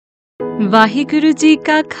वाहिगुरु जी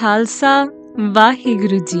का खालसा,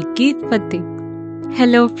 वाहिगुरु जी की फतेह.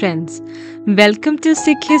 Hello friends, welcome to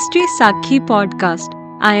Sikh History Sakhi podcast.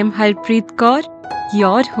 I am Harpreet Kaur,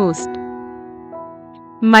 your host.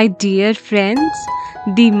 My dear friends,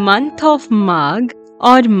 the month of Magh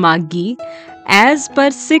or Maghi as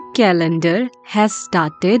per Sikh calendar has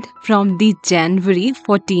started from the January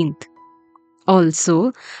 14th.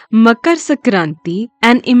 Also, Makar Sankranti,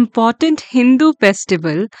 an important Hindu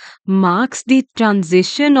festival, marks the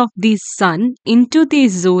transition of the sun into the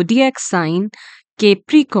zodiac sign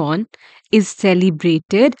Capricorn, is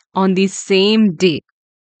celebrated on the same day.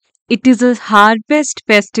 It is a harvest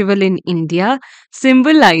festival in India,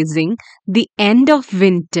 symbolizing the end of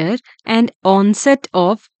winter and onset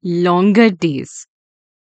of longer days.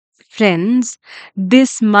 Friends,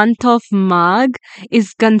 this month of Magh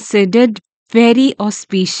is considered very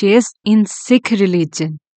auspicious in Sikh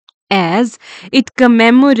religion as it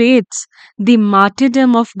commemorates the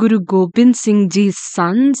martyrdom of Guru Gobind Singh Ji's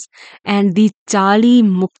sons and the Chali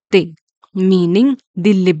Mukte, meaning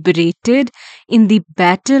the liberated in the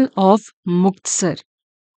Battle of Muktsar.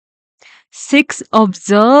 Sikhs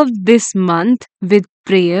observe this month with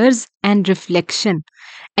prayers and reflection,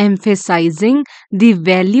 emphasizing the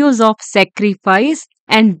values of sacrifice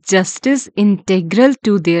and justice integral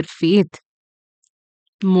to their faith.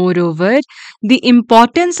 Moreover, the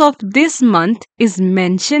importance of this month is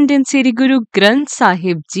mentioned in Sri Guru Granth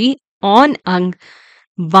Sahib Ji on Ang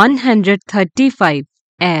 135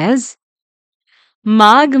 as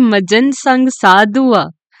Magh Majan Sang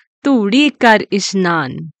Sadhua Turi Kar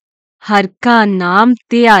Ishnan हर का नाम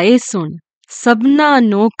त्याए सुन सबना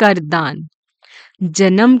no कर दान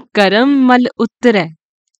जन्म करम मल उतरै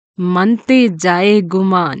मन ते जाए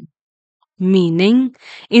गुमान. Meaning,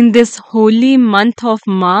 in this holy month of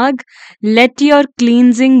Magh, let your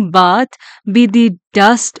cleansing bath be the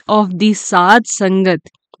dust of the Sad Sangat,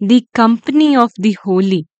 the company of the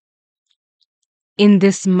holy. In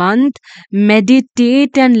this month,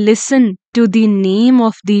 meditate and listen to the name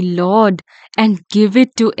of the Lord and give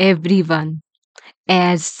it to everyone.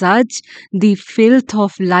 As such, the filth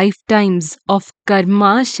of lifetimes of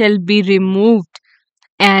karma shall be removed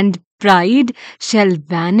and pride shall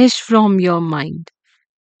vanish from your mind.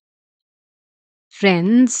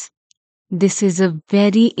 Friends, this is a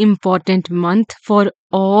very important month for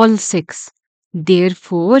all Sikhs.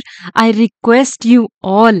 Therefore, I request you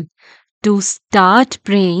all to start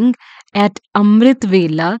praying at Amrit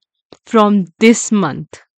Vela from this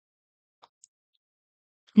month.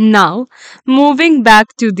 Now, moving back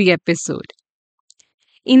to the episode.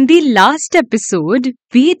 In the last episode,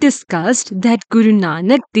 we discussed that Guru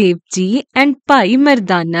Nanak Dev Ji and Bhai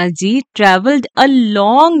Mardana Ji travelled a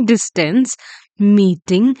long distance,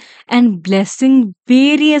 meeting and blessing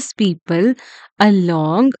various people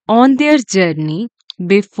along on their journey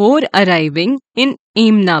before arriving in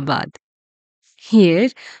Ahmedabad. Here,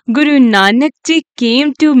 Guru Nanak Ji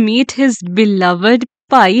came to meet his beloved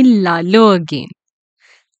Bhai Lalo again.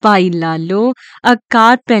 Bhai Lalo, a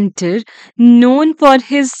carpenter known for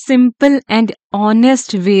his simple and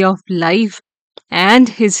honest way of life and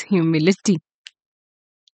his humility.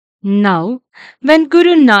 Now, when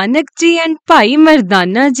Guru Nanak Ji and Bhai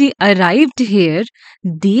Mardana Ji arrived here,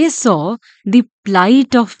 they saw the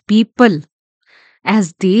plight of people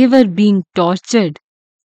as they were being tortured.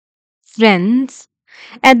 Friends,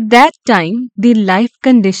 at that time, the life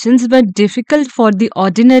conditions were difficult for the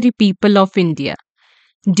ordinary people of India.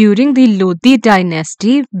 During the Lodi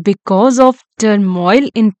dynasty, because of turmoil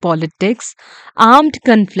in politics, armed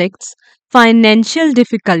conflicts, financial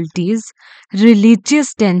difficulties,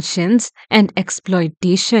 religious tensions, and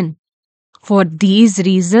exploitation. For these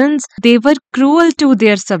reasons, they were cruel to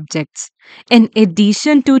their subjects. In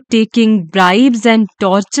addition to taking bribes and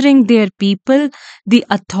torturing their people, the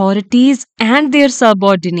authorities and their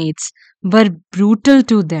subordinates were brutal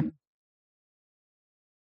to them.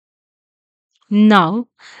 Now,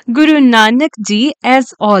 Guru Nanak Ji,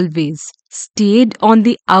 as always, stayed on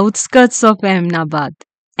the outskirts of Ahmedabad,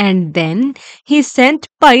 and then he sent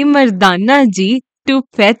Bhai Mardana Ji to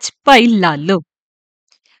fetch Bhai Lalo.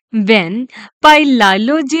 When Bhai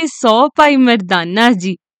Lalo Ji saw Bhai Mardana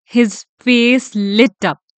Ji, his face lit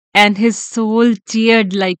up and his soul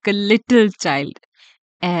cheered like a little child,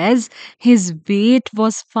 as his wait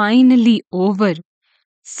was finally over.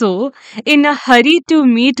 So, in a hurry to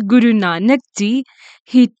meet Guru Nanak Ji,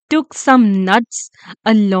 he took some nuts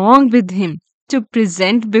along with him to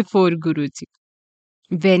present before Guruji.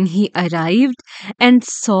 When he arrived and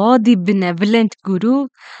saw the benevolent Guru,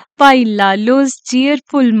 Bhai Lalo's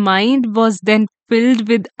cheerful mind was then filled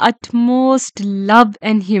with utmost love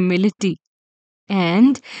and humility.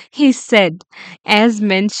 And he said, as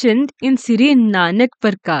mentioned in Sri Nanak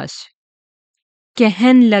Prakash,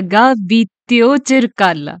 कहन लगा बीत्यो चिर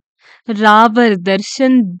काला रावर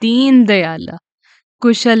दर्शन दीन दयाला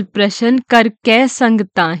कुशल प्रशन कर कै संग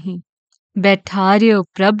ताहि बैठार्यो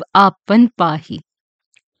प्रभ आपन पाही.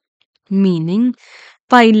 Meaning,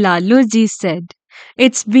 Pai Lalo ji said,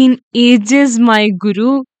 "It's been ages, my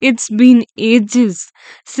Guru, it's been ages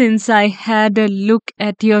since I had a look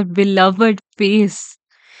at your beloved face."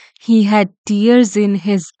 He had tears in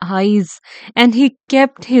his eyes and he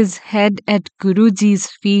kept his head at Guruji's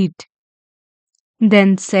feet.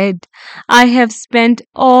 Then said, "I have spent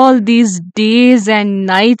all these days and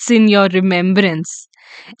nights in your remembrance."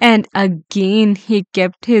 And again he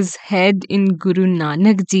kept his head in Guru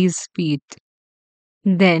Nanak Ji's feet.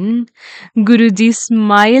 Then Guruji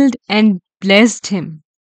smiled and blessed him.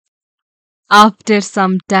 After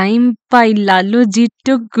some time, Pai Lalo ji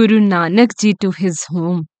took Guru Nanak ji to his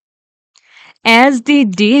home. As the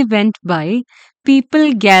day went by,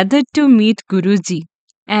 people gathered to meet Guruji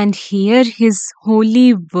and hear his holy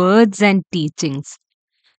words and teachings.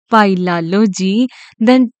 Pai Lalo ji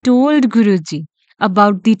then told Guruji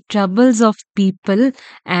about the troubles of people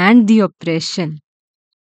and the oppression.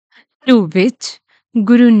 To which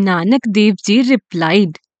Guru Nanak Dev Ji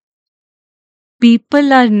replied,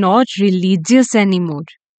 "People are not religious anymore.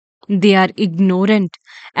 They are ignorant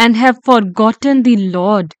and have forgotten the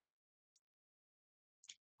Lord."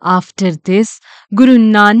 After this, Guru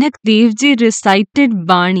Nanak Dev Ji recited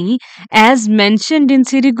Bani as mentioned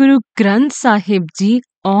in Sri Guru Granth Sahib Ji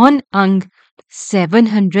on Ang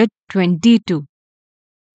 722.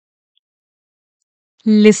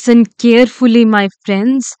 Listen carefully, my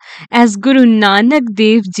friends, as Guru Nanak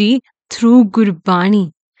Dev Ji through Gurbani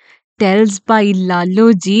tells Bhai Lalo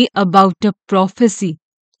ji about a prophecy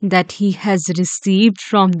that he has received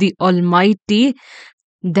from the Almighty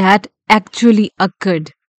that actually occurred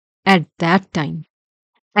at that time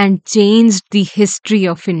and changed the history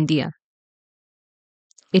of India.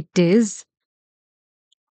 It is,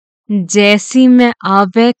 जैसी मैं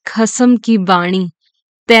आवे खसम की बाणी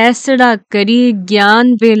तैसड़ा करी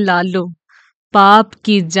ज्ञान वे लालो पाप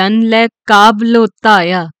की जन ले काबलो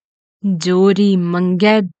ताया जोरी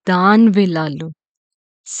मंगै दान वे लालो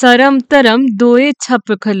सरम धरम दोए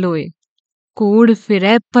छप खलोए कूड़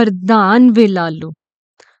फिरै प्रधान वे लालो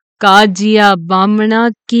काजिया बामणा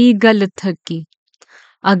की गल थकी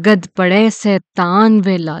अगद पढ़े सैतान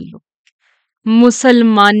वे लालो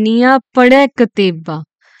मुसलमानिया पढ़े कतेबा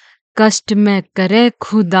कष्ट में करे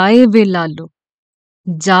खुदाए वे लालो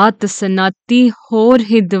जात सनाती होर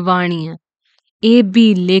हिदवाणियां ए भी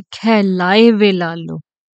लेखे लाए वे लालो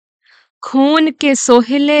खून के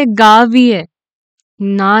सोहले गाविए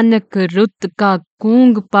नानक रुत का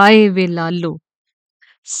कूंग पाए वे लालो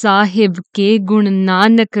साहिब के गुण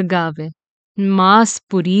नानक गावे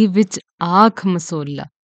मासपुरी विच आख मसोला.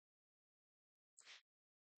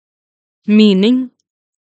 Meaning,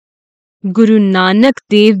 Guru Nanak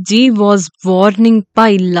Dev Ji was warning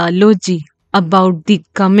Pai Lalo Ji about the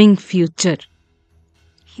coming future.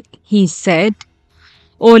 He said,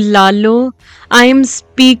 "O Lalo, I am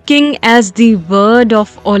speaking as the word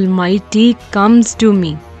of Almighty comes to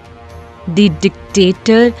me. The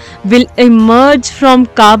dictator will emerge from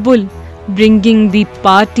Kabul, bringing the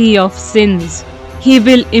party of sins. He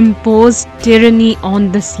will impose tyranny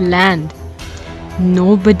on this land.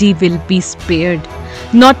 Nobody will be spared,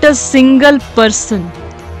 not a single person,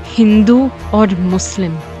 Hindu or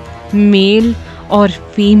Muslim, male or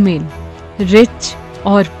female, rich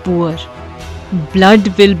or poor.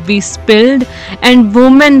 Blood will be spilled and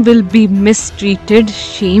women will be mistreated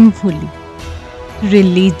shamefully.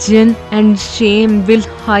 Religion and shame will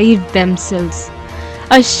hide themselves.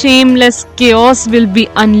 A shameless chaos will be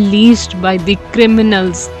unleashed by the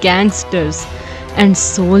criminals, gangsters, and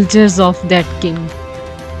soldiers of that king.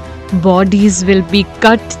 Bodies will be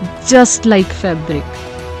cut just like fabric.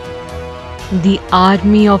 The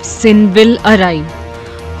army of sin will arrive,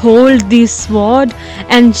 hold the sword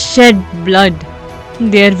and shed blood.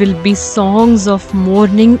 There will be songs of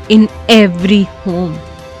mourning in every home.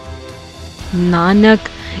 Nanak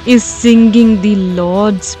is singing the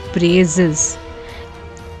Lord's praises.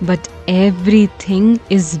 But everything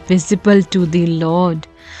is visible to the Lord,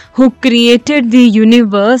 who created the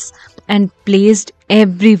universe and placed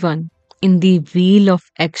everyone in the wheel of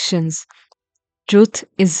actions. Truth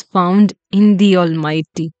is found in the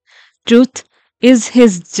Almighty. Truth is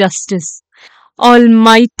His justice.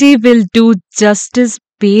 Almighty will do justice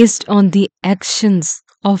based on the actions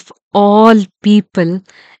of all people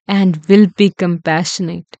and will be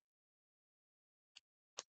compassionate.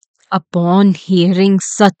 Upon hearing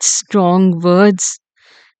such strong words,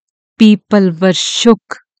 people were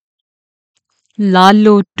shook.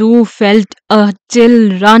 Lalo too felt a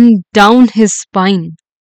chill run down his spine.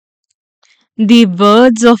 The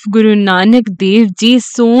words of Guru Nanak Dev Ji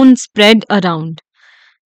soon spread around.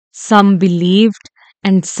 Some believed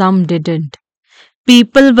and some didn't.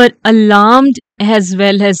 People were alarmed as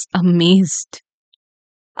well as amazed.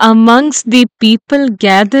 Amongst the people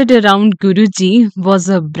gathered around Guruji was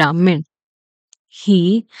a Brahmin.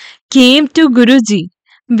 He came to Guruji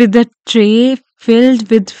with a tray filled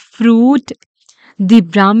with fruit. The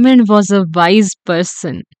Brahmin was a wise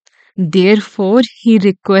person. Therefore, he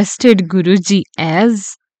requested Guruji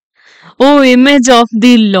as, O image of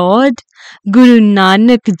the Lord, Guru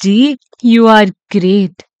Nanak Ji, you are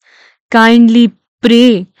great. Kindly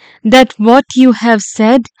pray that what you have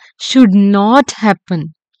said should not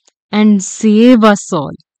happen and save us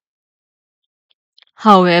all.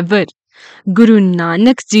 However, Guru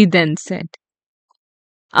Nanak Ji then said,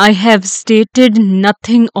 I have stated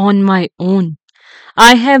nothing on my own.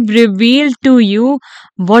 I have revealed to you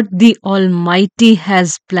what the Almighty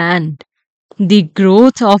has planned. The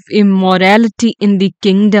growth of immorality in the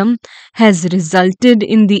kingdom has resulted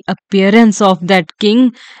in the appearance of that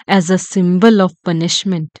king as a symbol of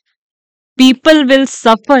punishment. People will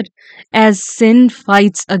suffer as sin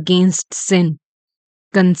fights against sin.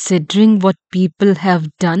 Considering what people have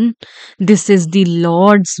done, this is the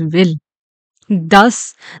Lord's will.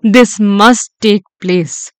 Thus, this must take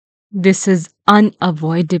place. This is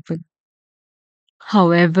unavoidable.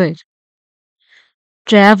 However,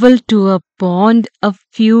 travel to a pond a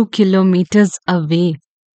few kilometers away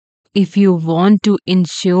if you want to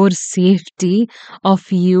ensure safety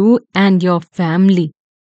of you and your family.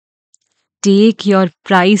 Take your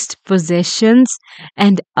prized possessions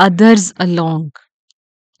and others along,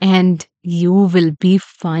 and you will be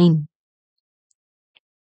fine.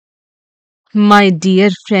 My dear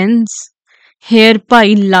friends,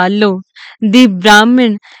 hereby Lalo, the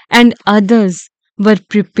Brahmin, and others were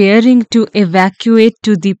preparing to evacuate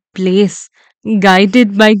to the place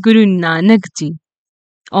guided by Guru Nanak Ji.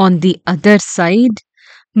 On the other side,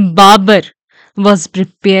 Babar was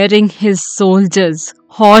preparing his soldiers,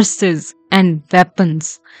 horses, and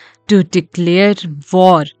weapons to declare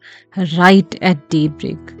war right at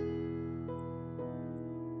daybreak.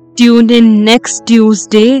 Tune in next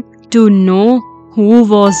Tuesday to know who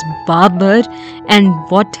was Babar and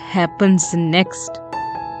what happens next.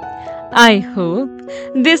 I hope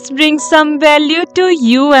this brings some value to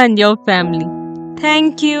you and your family.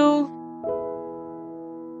 Thank you.